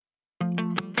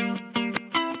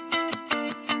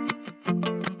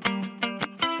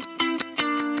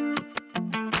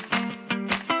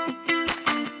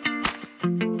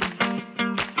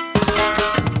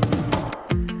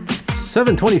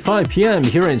7:25 p.m.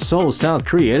 here in Seoul, South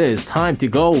Korea. It is time to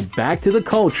go back to the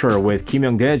culture with Kim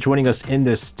Young-dae joining us in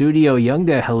the studio.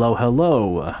 Young-dae, hello,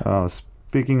 hello.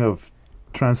 Speaking of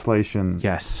translation,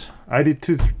 Yes. I did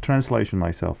two translation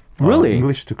myself. Really?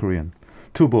 English to Korean.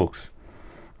 Two books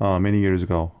many years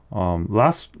ago.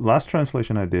 Last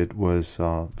translation I did was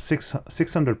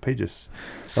 600 pages.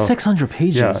 600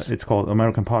 pages? Yeah, it's called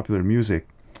American Popular Music.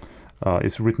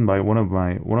 It's written by one of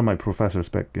my professors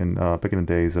back in the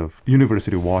days of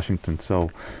University of Washington. So,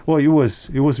 well, it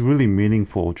was really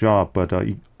meaningful job, but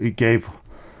it gave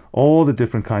all the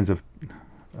different kinds of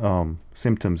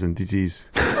symptoms and disease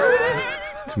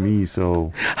to me.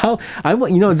 So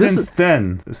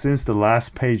since the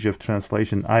last page of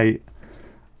translation,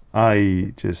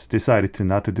 I just decided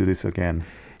not to do this again,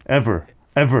 ever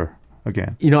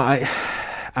again.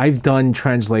 I've done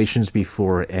translations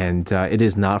before, and it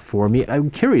is not for me. I'm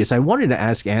curious. I wanted to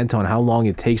ask Anton how long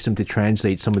it takes him to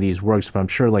translate some of these works, but I'm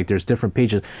sure there's different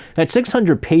pages. That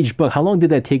 600-page book, how long did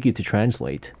that take you to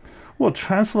translate? Well,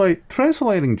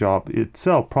 translating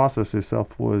process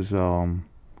itself was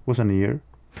a year.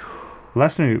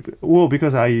 Last year,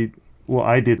 because I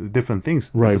did different things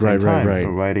at the same time,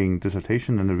 writing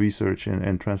dissertation and the research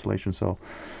and translation. So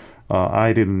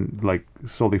I didn't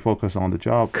solely focus on the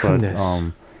job.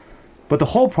 But the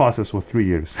whole process was 3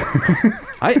 years.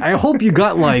 I hope you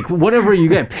got whatever you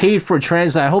get paid for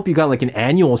translate. I hope you got an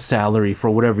annual salary for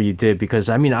whatever you did, because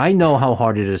I know how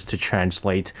hard it is to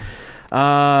translate.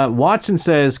 Watson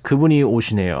says 그분이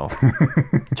오시네요.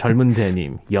 젊은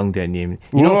대님, 영대님.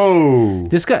 Whoa!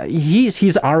 This guy,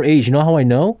 he's our age. You know how I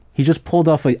know? He just pulled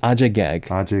off a 아재 gag.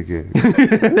 아재 gag.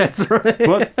 That's right.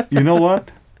 But you know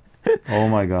what? Oh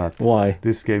my God. Why?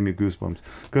 This gave me goosebumps.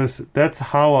 Because that's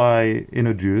how I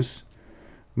introduce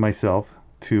myself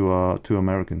to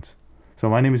Americans. So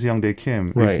my name is Young-dae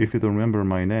Kim. Right. If you don't remember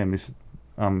my name,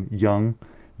 I'm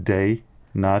Young-dae,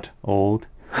 not old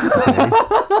day.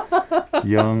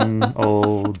 Young,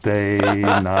 old, day,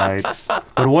 night.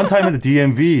 But one time at the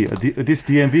DMV, this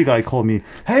DMV guy called me,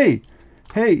 hey,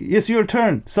 it's your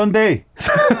turn, Sunday.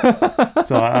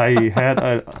 So I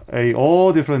had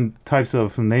all different types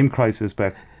of name crisis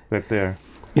back there.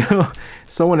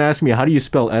 Someone asked me, how do you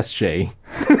spell SJ?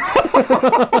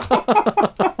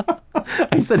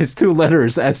 I said it's 2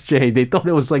 letters, SJ. They thought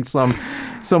it was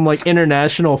some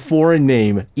international foreign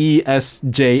name,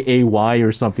 ESJAY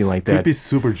or something like that. Could be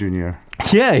Super Junior.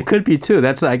 Yeah, it could be too.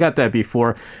 I got that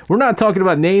before. We're not talking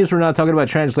about names. We're not talking about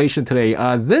translation today.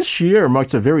 This year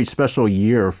marks a very special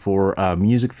year for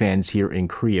music fans here in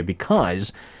Korea,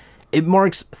 because it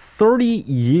marks 30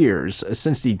 years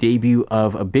since the debut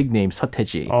of a big name, Seo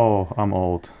Taiji. Oh, I'm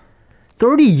old.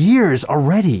 30 years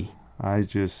already. I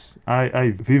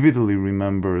vividly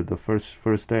remember the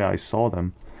first day I saw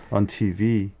them on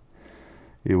TV.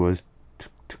 It was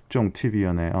특정 TV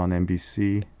on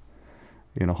MBC,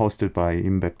 hosted by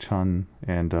Im Baek-chun,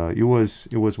 and it was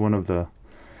one of the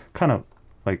kind of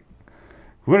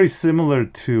very similar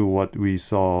to what we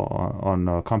saw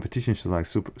on competition shows like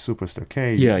Superstar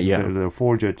K. Yeah. There are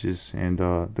 4 judges, and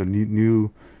the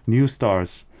new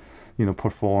stars,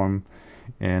 perform,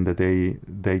 and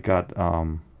they got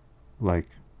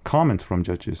comments from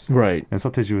judges. Right. And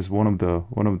Seo Taiji was one of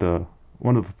the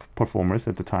performers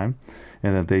at the time,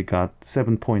 and they got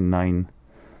 7.9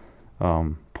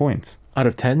 points out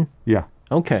of 10. Yeah.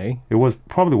 Okay. It was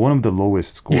probably one of the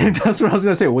lowest scores. Yeah, that's what I was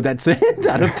gonna say. Well, that's it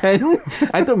out of 10.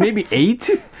 I thought maybe 8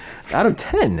 out of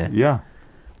 10. Yeah.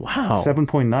 Wow.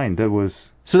 7.9. That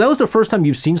was. So that was the first time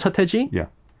you've seen Seo Taiji? Yeah.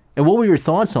 And what were your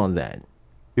thoughts on that?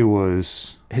 It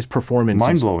was his performance.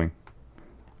 Mind blowing.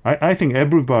 I think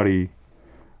everybody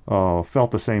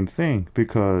felt the same thing,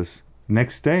 because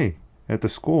next day at the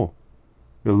school,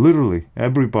 literally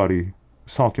everybody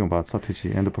was talking about Seo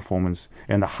Taiji and the performance,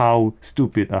 and how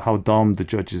stupid, how dumb the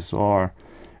judges are,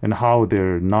 and how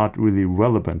they're not really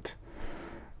relevant,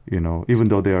 even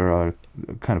though they're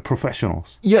kind of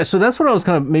professionals. Yeah, so that's what I was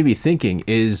kind of maybe thinking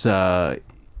is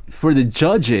for the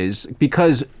judges,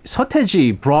 because Seo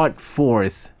Taiji brought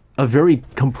forth a very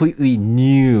completely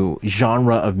new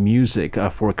genre of music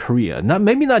for Korea. Not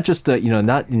just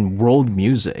not in world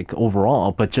music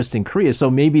overall, but just in Korea. So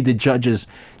maybe the judges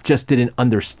just didn't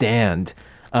understand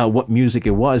what music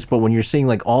it was. But when you're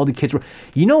seeing all the kids were,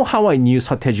 how I knew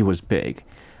Seo Taiji was big.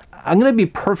 I'm gonna be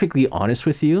perfectly honest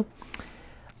with you.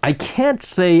 I can't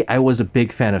say I was a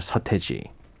big fan of Seo Taiji.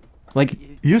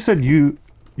 You said you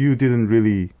didn't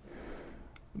really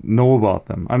know about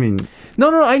them. I mean,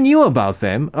 no, I knew about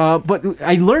them, but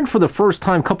I learned for the first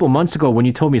time a couple of months ago when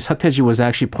you told me Seo Taiji was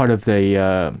actually part of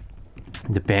the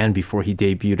the band before he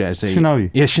debuted as a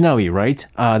Shinawi. Yeah, Shinawi, right?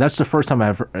 That's the first time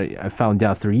I found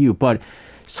out through you. But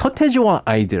서태지와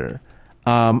아이들,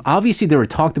 obviously they were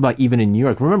talked about even in New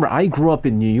York. Remember, I grew up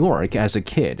in New York as a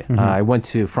kid. I went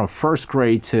to from first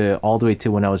grade to all the way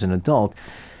to when I was an adult.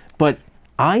 But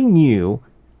I knew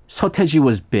서태지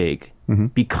was big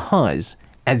because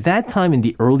at that time in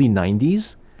the early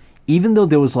 90s, even though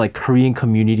there was like Korean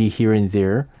community here and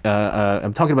there,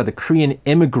 I'm talking about the Korean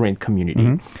immigrant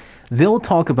community, they'll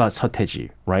talk about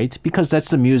서태지, right? Because that's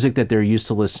the music that they're used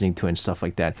to listening to and stuff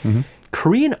like that.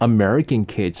 Korean American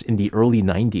kids in the early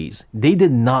 90s, they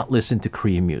did not listen to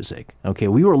Korean music. Okay,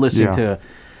 we were listening to,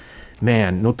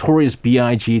 man, Notorious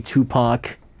B.I.G.,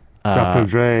 Tupac, Dr.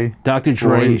 Dre,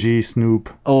 Warren G, Snoop,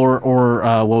 or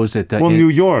what was it? New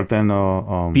York, then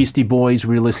Beastie Boys.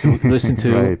 We listen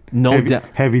to right.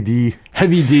 Heavy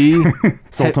D,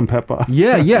 Salt and Pepper.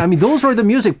 Yeah. I mean, those were the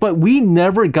music, but we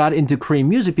never got into Korean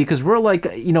music because we're like,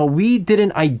 we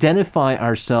didn't identify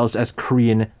ourselves as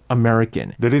Korean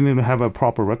American. They didn't even have a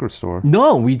proper record store.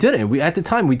 No, we didn't. At the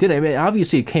time, we didn't. I mean,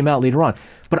 obviously, it came out later on,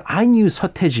 but I knew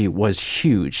서태지 was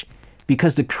huge.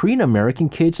 Because the Korean American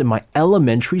kids in my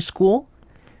elementary school,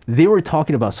 they were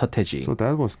talking about 서태지. So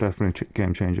that was definitely a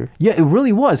game changer. Yeah, it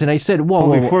really was. And I said,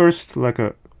 well, first like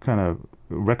a kind of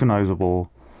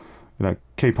recognizable,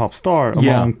 K-pop star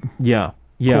among Korean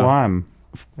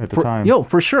at the time.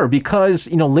 For sure. Because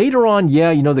later on,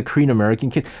 the Korean American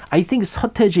kids. I think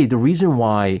서태지. The reason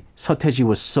why 서태지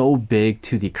was so big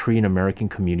to the Korean American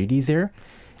community there,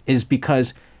 is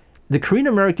because the Korean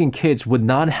American kids would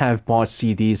not have bought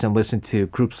CDs and listened to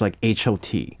groups like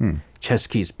H.O.T.,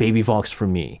 Chesky's Baby Vox for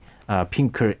Me,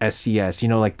 Pinker, SCS,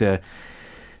 like the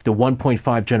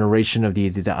 1.5 generation of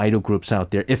the idol groups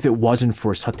out there, if it wasn't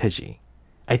for 서태지.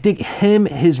 I think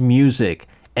his music,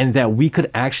 and that we could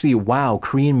actually, wow,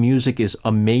 Korean music is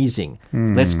amazing.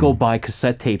 Let's go buy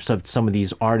cassette tapes of some of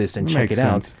these artists and check it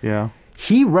out. Yeah.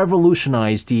 He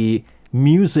revolutionized the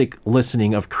music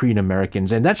listening of Korean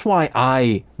Americans, and that's why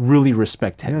I really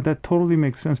respect him. Yeah, that totally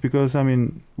makes sense because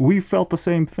we felt the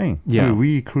same thing. Yeah,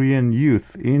 we Korean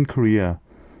youth in Korea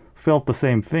felt the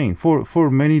same thing for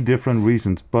many different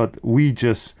reasons, but we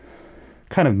just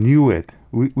kind of knew it.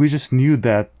 We just knew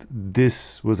that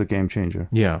this was a game changer.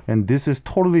 Yeah, and this is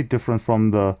totally different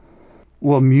from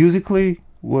musically.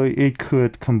 It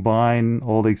could combine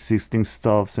all the existing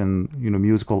stuffs and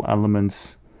musical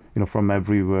elements. From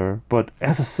everywhere. But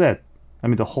as I said,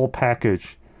 the whole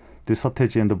package, this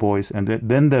서태지 and the boys, and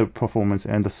then the performance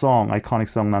and the song, iconic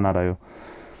song 난 알아요.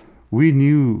 We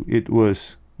knew it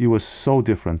was so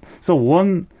different. So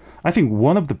I think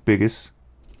one of the biggest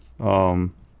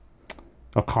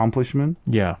accomplishment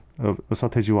of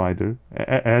서태지와 아이들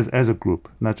as a group,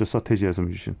 not just 서태지 as a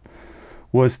musician,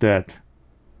 was that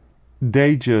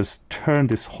they just turned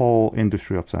this whole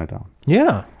industry upside down.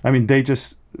 Yeah. They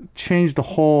just changed the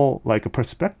whole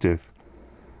perspective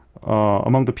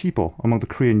among the people, among the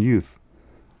Korean youth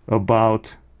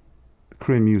about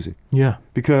Korean music. Yeah.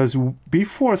 Because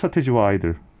before 서태지와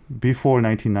아이들, before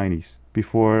 1990s,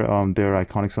 before their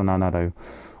iconic song 난 알아요,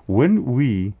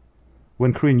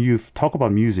 when Korean youth talk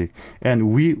about music,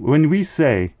 and when we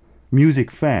say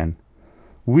music fan,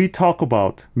 we talk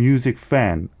about music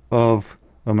fan of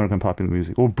American popular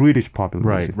music or British popular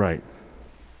music. Right.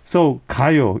 So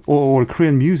가요 or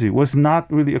Korean music was not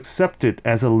really accepted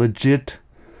as a legit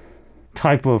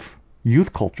type of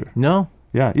youth culture. No.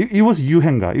 Yeah, it was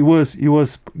유행가. It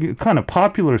was kind of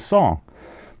popular song,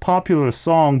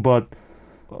 but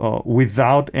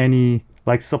without any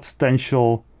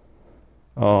substantial.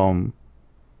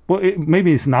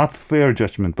 Maybe it's not fair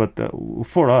judgment, but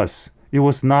for us, it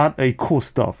was not a cool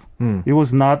stuff. It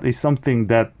was not something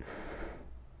that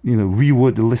we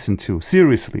would listen to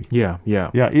seriously. Yeah.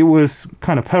 It was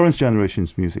kind of parents'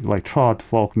 generation's music, like trot,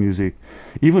 folk music,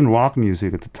 even rock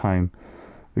music at the time.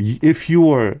 If you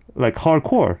were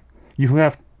hardcore, you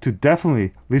have to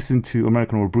definitely listen to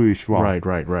American or British rock.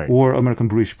 Right. Or American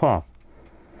British pop.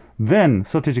 Then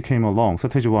서태지 came along.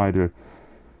 서태지와 아이들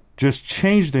just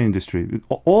changed the industry.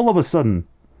 All of a sudden,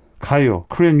 가요,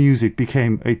 Korean music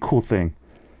became a cool thing.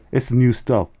 It's new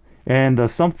stuff. And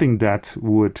something that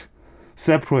would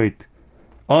separate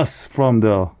us from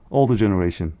the older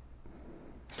generation.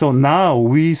 So now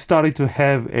we started to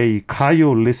have a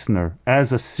가요 listener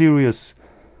as a serious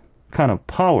kind of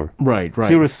power. Right.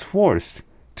 Serious force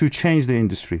to change the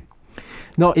industry.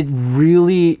 No, it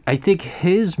really, I think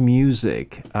his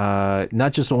music,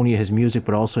 not just only his music,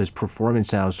 but also his performance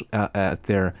sounds out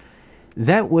there,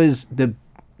 that was the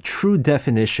true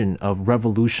definition of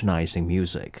revolutionizing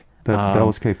music. That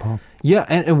was K-pop. Yeah,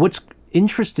 and what's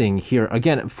interesting here,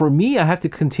 again, for me, I have to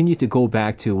continue to go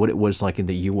back to what it was like in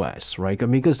the US, right? I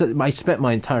mean, because I spent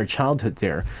my entire childhood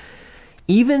there.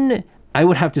 Even I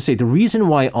would have to say the reason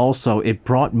why also it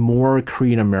brought more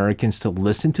Korean Americans to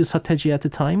listen to Seo at the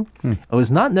time, it was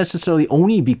not necessarily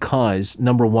only because,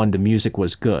 number one, the music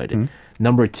was good.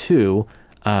 Number two,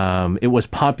 it was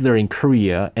popular in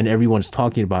Korea and everyone's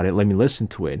talking about it. Let me listen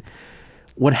to it.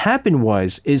 What happened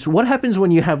is what happens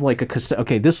when you have like a cassette.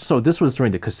 Okay, this was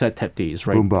during the cassette tape days,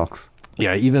 right? Boombox.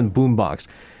 Yeah, even boombox.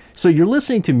 So you're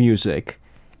listening to music,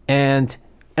 and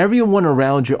everyone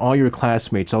around you, all your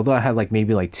classmates, although I had like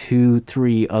maybe like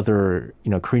 2-3 other,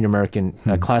 Korean American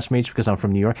classmates because I'm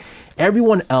from New York,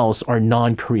 everyone else are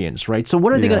non-Koreans, right? So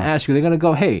what are they going to ask you? They're going to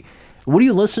go, hey, what are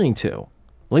you listening to?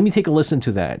 Let me take a listen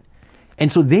to that.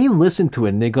 And so they listen to it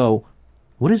and they go,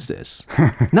 what is this?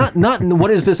 not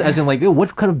what is this as in like, oh,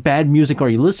 what kind of bad music are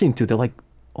you listening to? They're like,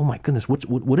 oh my goodness,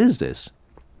 what is this?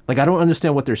 Like, I don't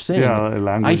understand what they're saying. Yeah,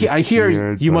 language I hear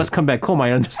weird, you must come back home.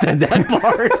 I understand that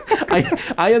part.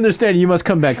 I understand you must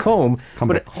come back home.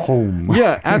 Back home.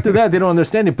 Yeah, after that, they don't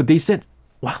understand it. But they said,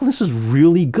 wow, this is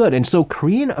really good. And so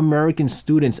Korean American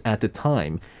students at the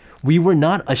time, we were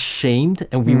not ashamed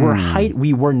and we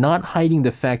were not hiding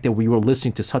the fact that we were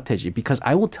listening to Seo Taiji. Because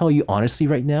I will tell you honestly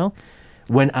right now,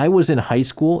 when I was in high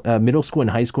school, middle school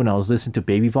and high school, and I was listening to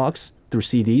Baby Vox through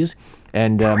CDs,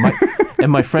 and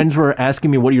my friends were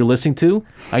asking me what you're listening to,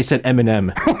 I said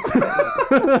Eminem.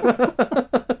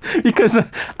 Because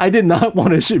I did not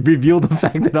want to reveal the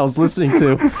fact that I was listening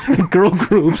to girl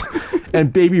groups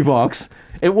and Baby Vox.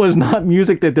 It was not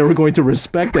music that they were going to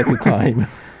respect at the time.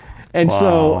 And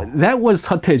so that was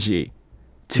Seo Taiji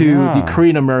to the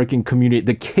Korean American community,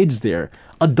 the kids there.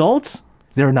 Adults,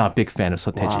 they're not big fan of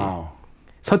Seo Taiji. Wow.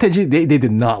 Seo Taiji, they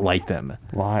did not like them.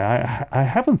 Why? I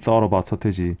haven't thought about Seo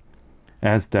Taiji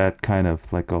as that kind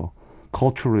of like a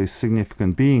culturally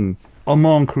significant being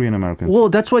among Korean Americans. Well,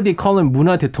 that's why they call him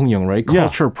문화 대통령, right?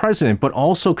 Culture president, but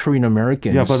also Korean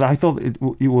Americans. Yeah, but I thought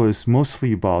it was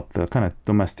mostly about the kind of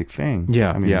domestic thing.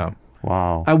 Yeah, I mean,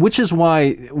 Wow. Which is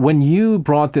why when you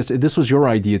brought this was your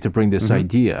idea to bring this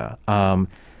idea.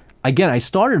 Again, I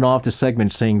started off the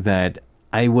segment saying that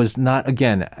I was not,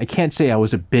 again, I can't say I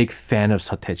was a big fan of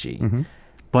Seo Taiji,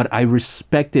 but I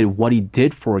respected what he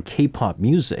did for K-pop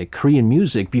music, Korean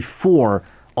music, before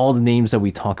all the names that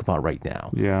we talk about right now.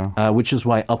 Yeah. Which is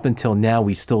why up until now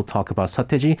we still talk about Seo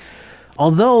Taiji.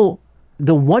 Although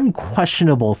the one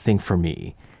questionable thing for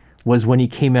me was when he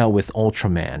came out with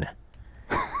Ultraman.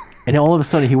 And all of a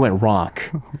sudden he went rock.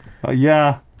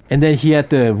 Yeah. And then he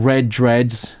had the red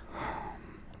dreads.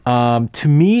 To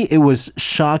me, it was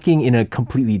shocking in a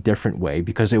completely different way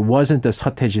because it wasn't the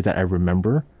Seo Taiji that I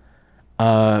remember.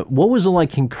 What was it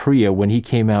like in Korea when he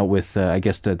came out with, I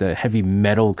guess, the heavy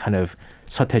metal kind of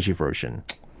Seo Taiji version?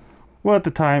 Well, at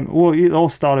the time, it all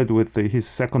started with his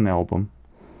second album,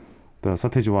 the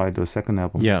Seo Taiji the second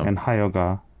album. Yeah. And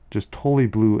Hayoga just totally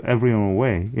blew everyone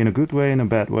away, in a good way, in a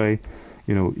bad way.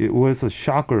 It was a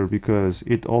shocker because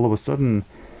it all of a sudden,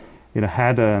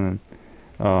 had an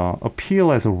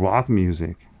appeal as a rock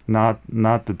music, not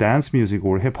the dance music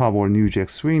or hip hop or New Jack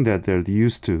Swing that they're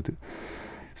used to.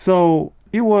 So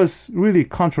it was really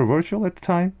controversial at the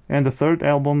time. And the third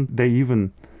album, they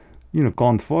even,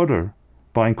 gone further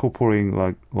by incorporating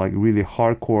like really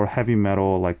hardcore heavy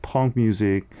metal, like punk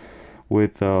music,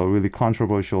 with really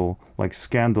controversial like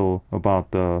scandal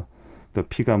about the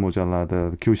피가 모자라,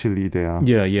 the 교실 이데아.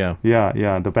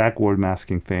 Yeah, the backward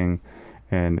masking thing.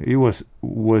 And it was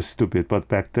stupid. But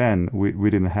back then, we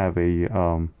didn't have a,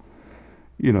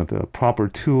 the proper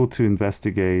tool to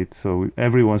investigate. So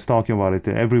everyone's talking about it.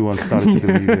 And everyone started to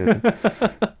believe it.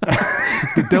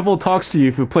 The devil talks to you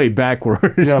if you play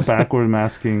backwards. Yeah, backward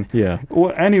masking. Yeah.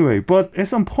 Well, anyway, but at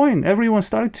some point, everyone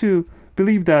started to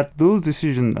believe that those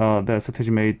decisions that Seo Taiji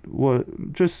made were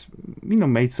just,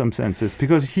 made some senses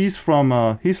because he's from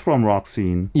rock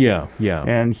scene. Yeah.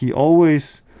 And he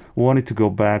always wanted to go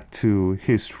back to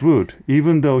his root,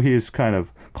 even though he is kind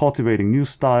of cultivating new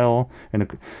style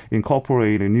and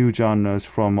incorporating new genres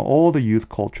from all the youth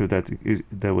culture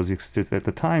that was existed at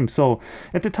the time. So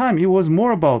at the time, it was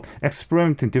more about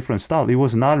experimenting different style. It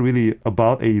was not really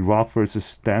about a rock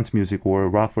versus dance music or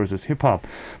rock versus hip hop,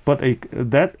 but at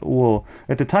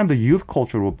the time, the youth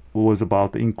culture was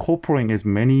about incorporating as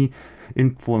many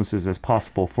influences as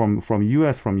possible from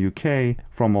US, from UK,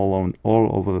 from all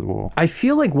over the world. I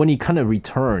feel like when he kind of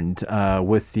returned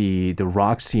with the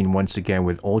rock scene once again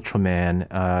with Ultraman.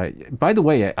 By the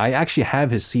way, I actually have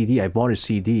his CD. I bought his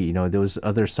CD. There was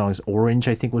other songs. Orange,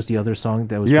 I think, was the other song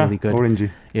that was really good.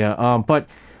 Orangey. Yeah. But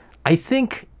I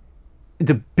think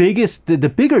the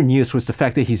bigger news was the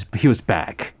fact that he was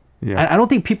back. Yeah. I don't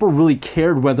think people really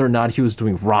cared whether or not he was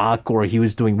doing rock or he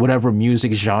was doing whatever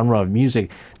music genre of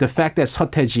music. The fact that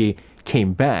Seo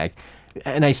came back,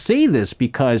 and I say this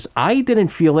because I didn't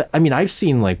feel it. I mean, I've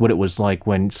seen like what it was like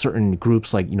when certain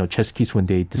groups like, Chess Keys, when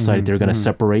they decided they were going to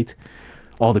separate,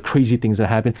 all the crazy things that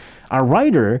happened. Our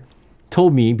writer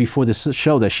told me before the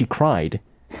show that she cried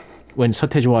when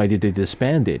Seo they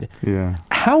disbanded. Yeah.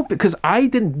 How? Because I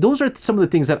didn't. Those are some of the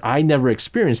things that I never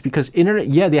experienced. Because internet,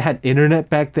 yeah, they had internet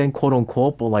back then, quote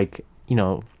unquote, but like,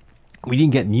 we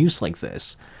didn't get news like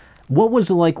this. What was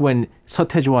it like when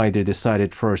Seo they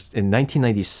decided first in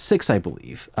 1996, I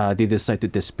believe, they decided to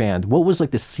disband? What was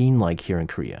like the scene like here in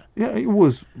Korea? Yeah, it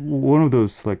was one of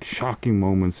those like shocking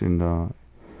moments in the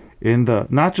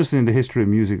not just in the history of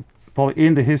music, but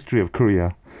in the history of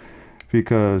Korea,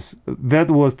 because that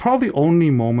was probably the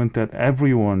only moment that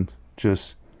everyone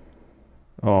just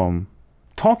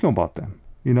talking about them.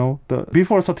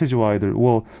 Before Seo,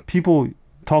 well, people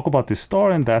talk about this star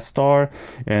and that star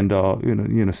and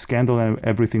scandal and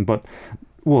everything, but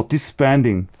well,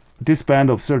 disband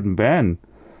of certain band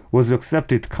was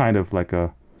accepted kind of like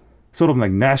a sort of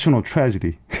like national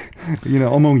tragedy,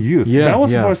 among youth. Yeah, that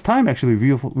was yeah. the first time actually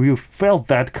we felt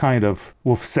that kind of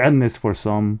sadness for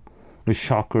some, a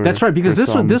shocker. That's right, because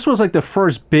this was like the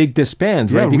first big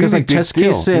disband, right? Yeah, because really like big Chess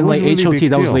deal. Kiss It and was like really HOT, big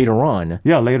that was deal. later on.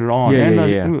 Yeah, later on. Yeah, and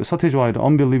yeah. Seo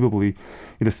unbelievably,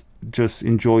 just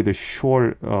enjoyed a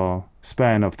short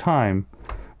span of time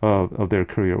of their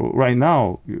career. Right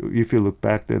now, if you look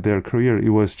back at their career, it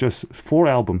was just 4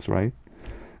 albums, right?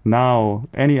 Now,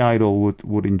 any idol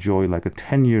would enjoy like a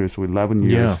 10 years or 11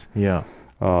 years. Yeah.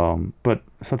 But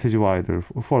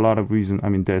Seo, for a lot of reasons, I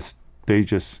mean, they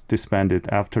just disbanded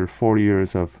after 4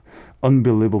 years of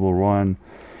unbelievable run.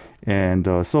 And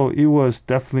so it was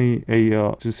definitely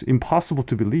just impossible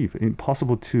to believe,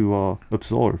 impossible to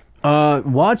absorb.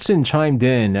 Watson chimed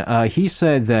in. He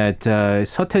said that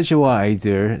Seo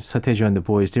and the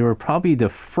Boys, they were probably the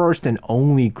first and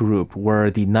only group where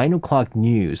the 9 o'clock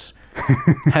news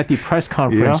had the press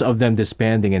conference of them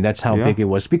disbanding, and that's how big it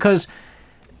was. Because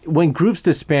when groups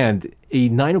disband, a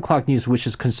 9 o'clock news, which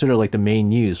is considered like the main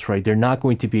news, right? They're not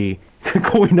going to be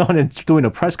going on and doing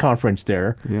a press conference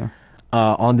there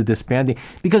on the disbanding.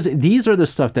 Because these are the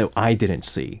stuff that I didn't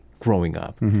see growing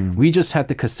up. We just had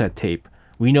the cassette tape.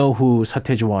 We know who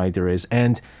Seo there is.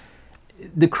 And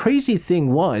the crazy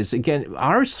thing was, again,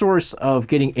 our source of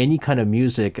getting any kind of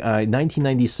music,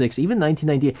 1996, even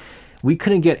 1998, we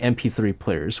couldn't get MP3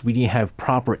 players. We didn't have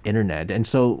proper internet. And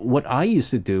so what I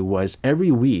used to do was every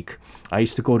week, I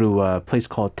used to go to a place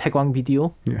called Taegwang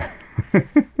Video. Yeah.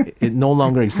 It no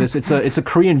longer exists. It's a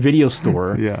Korean video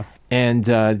store. Yeah. And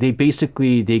they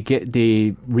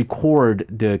record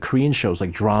the Korean shows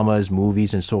like dramas,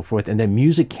 movies, and so forth, and then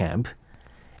music camp.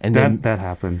 And that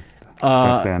happened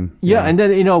back then. Yeah, and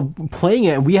then playing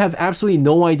it, we have absolutely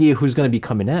no idea who's going to be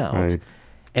coming out. Right.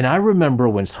 And I remember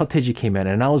when Seo came out,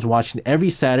 and I was watching every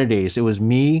Saturdays. It was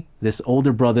me, this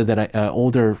older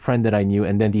friend that I knew,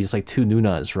 and then these like 2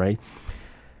 nunas, right?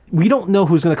 We don't know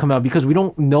who's going to come out because we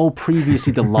don't know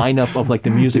previously the lineup of like the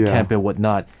music camp and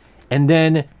whatnot. And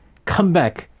then come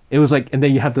back. It was like, and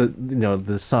then you have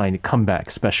the sign comeback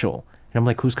special, and I'm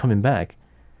like, who's coming back?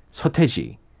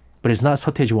 Seo. But it's not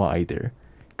Seo either.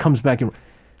 Comes back, and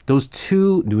those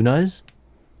 2 nunas,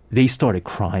 they started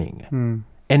crying.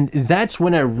 And that's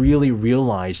when I really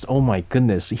realized, oh my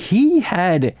goodness, he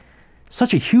had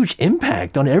such a huge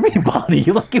impact on everybody.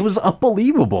 Like, it was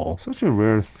unbelievable. Such a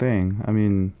rare thing. I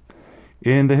mean,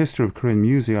 in the history of Korean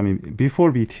music, I mean,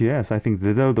 before BTS, I think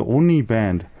they're the only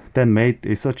band that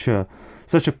made such a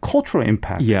cultural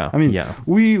impact. Yeah, I mean, yeah.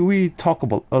 we talk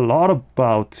a lot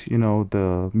about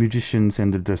the musicians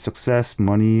and their success,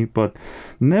 money, but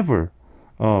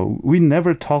we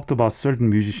never talked about certain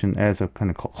musician as a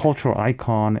kind of cultural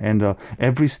icon, and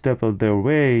every step of their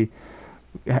way,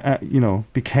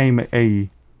 became a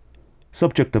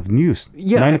subject of news.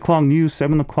 Yeah. 9 o'clock news,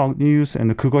 7 o'clock news,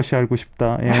 and 그것이 알고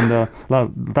싶다, and a lot of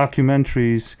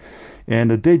documentaries,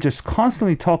 and they just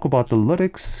constantly talk about the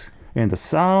lyrics and the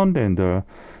sound and the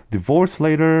divorce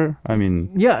later. I mean,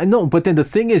 yeah, no, but then the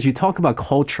thing is, you talk about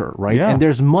culture, right? Yeah. And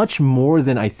there's much more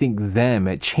than I think them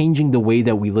at changing the way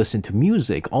that we listen to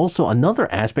music. Also,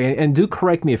 another aspect, and do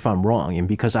correct me if I'm wrong, and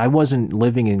because I wasn't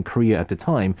living in Korea at the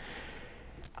time,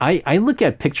 I look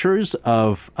at pictures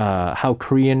of how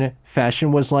Korean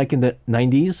fashion was like in the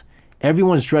 90s,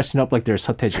 everyone's dressing up like they're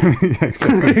Seo Taiji. Yeah,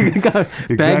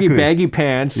 exactly. baggy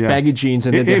pants, Yeah. baggy jeans,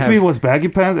 and then they If have, it was baggy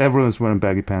pants, everyone's wearing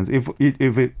baggy pants. If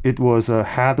it was a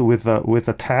hat with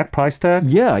a tag, price tag,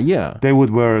 yeah. they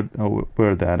would wear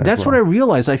that. That's as what I well.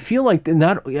 realized. I feel like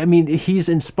I mean, he's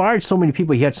inspired so many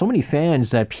people. He had so many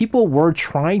fans that people were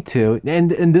trying to,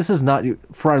 and this is not,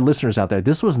 for our listeners out there,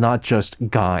 this was not just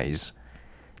guys.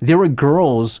 There were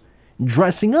girls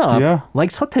dressing up Yeah. like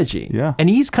Seo Taiji. Yeah. And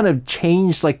he's kind of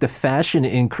changed like the fashion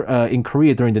in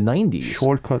Korea during the 90s.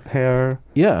 Shortcut hair.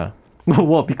 Yeah.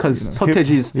 Well, because Seo Hip-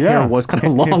 Taiji's hair was kind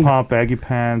of long. Hip hop, baggy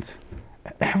pants,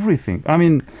 everything. I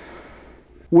mean,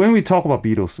 when we talk about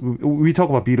Beatles, we talk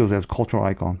about Beatles as cultural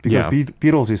icon because Yeah.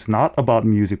 Beatles is not about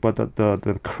music, but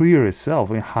the career itself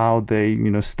and how they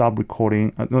stop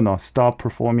recording, stop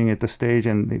performing at the stage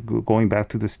and going back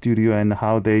to the studio, and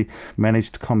how they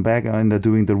managed to come back and they're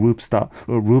doing the rooftop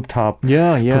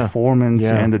Yeah. performance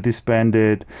Yeah. and the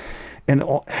disbanded, and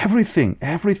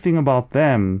everything about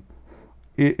them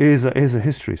is a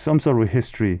history, some sort of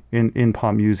history in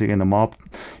pop music, and the mop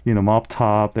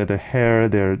top, the hair,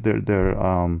 their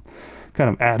kind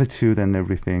of attitude and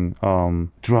everything.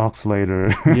 Drugs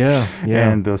later, Yeah.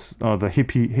 and the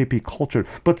hippie culture.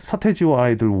 But Seo Taiji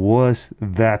Idol was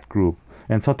that group,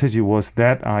 and Seo Taiji was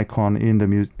that icon in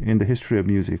the history of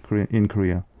music in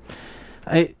Korea.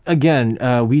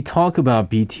 We talk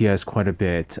about BTS quite a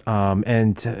bit,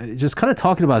 and just kind of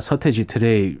talking about Seo Taiji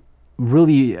today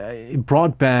really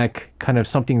brought back kind of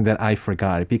something that I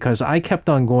forgot, because I kept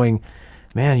on going,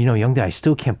 man, Young-dae, I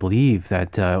still can't believe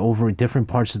that over different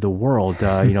parts of the world,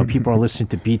 people are listening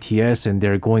to BTS and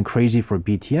they're going crazy for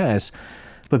BTS.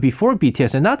 But before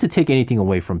BTS, and not to take anything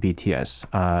away from BTS,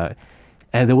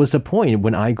 and there was a point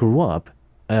when I grew up,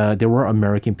 there were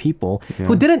American people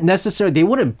who didn't necessarily, they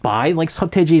wouldn't buy like Seo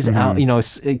Taiji's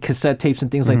cassette tapes and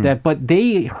things like that, but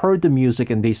they heard the music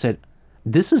and they said,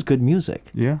 this is good music.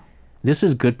 Yeah. This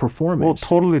is good performance. Well,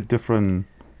 totally different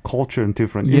culture and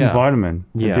different Yeah. environment,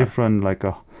 Yeah. different like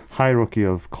a hierarchy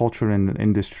of culture and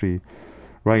industry.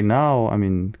 Right now, I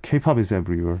mean, K-pop is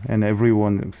everywhere, and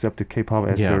everyone accepted K-pop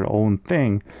as their own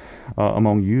thing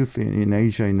among youth in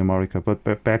Asia, in America. But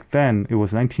back then, it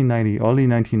was early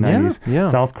 1990s. Yeah.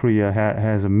 South Korea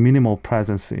has a minimal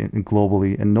presence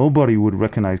globally, and nobody would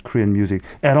recognize Korean music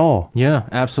at all. Yeah,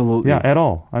 absolutely. Yeah, at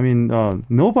all. I mean,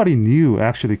 nobody knew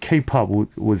actually K-pop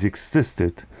was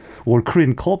existed, or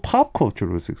Korean pop culture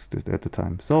was existed at the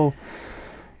time. So,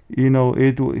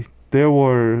 there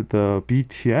were the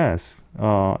BTS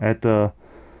at the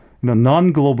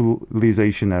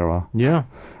non-globalization era. Yeah.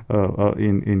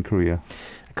 In Korea.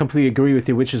 I completely agree with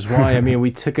you, which is why,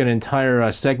 we took an entire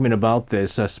segment about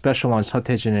this, special on Seo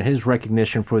Taiji and his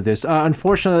recognition for this.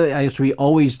 Unfortunately, as we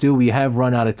always do, we have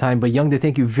run out of time. But Young-dae,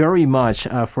 thank you very much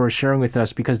for sharing with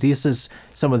us, because these is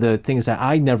some of the things that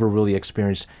I never really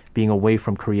experienced being away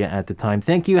from Korea at the time.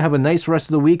 Thank you. Have a nice rest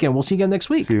of the week, and we'll see you again next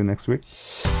week. See you next week.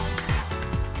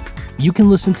 You can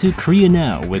listen to Korea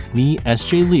Now with me,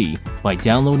 SJ Lee, by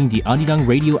downloading the Arirang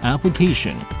Radio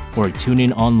application, or tune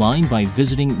in online by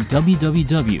visiting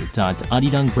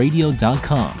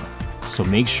www.arirangradio.com. So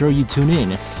make sure you tune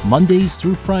in Mondays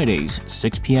through Fridays,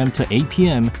 6 p.m. to 8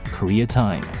 p.m. Korea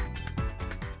time.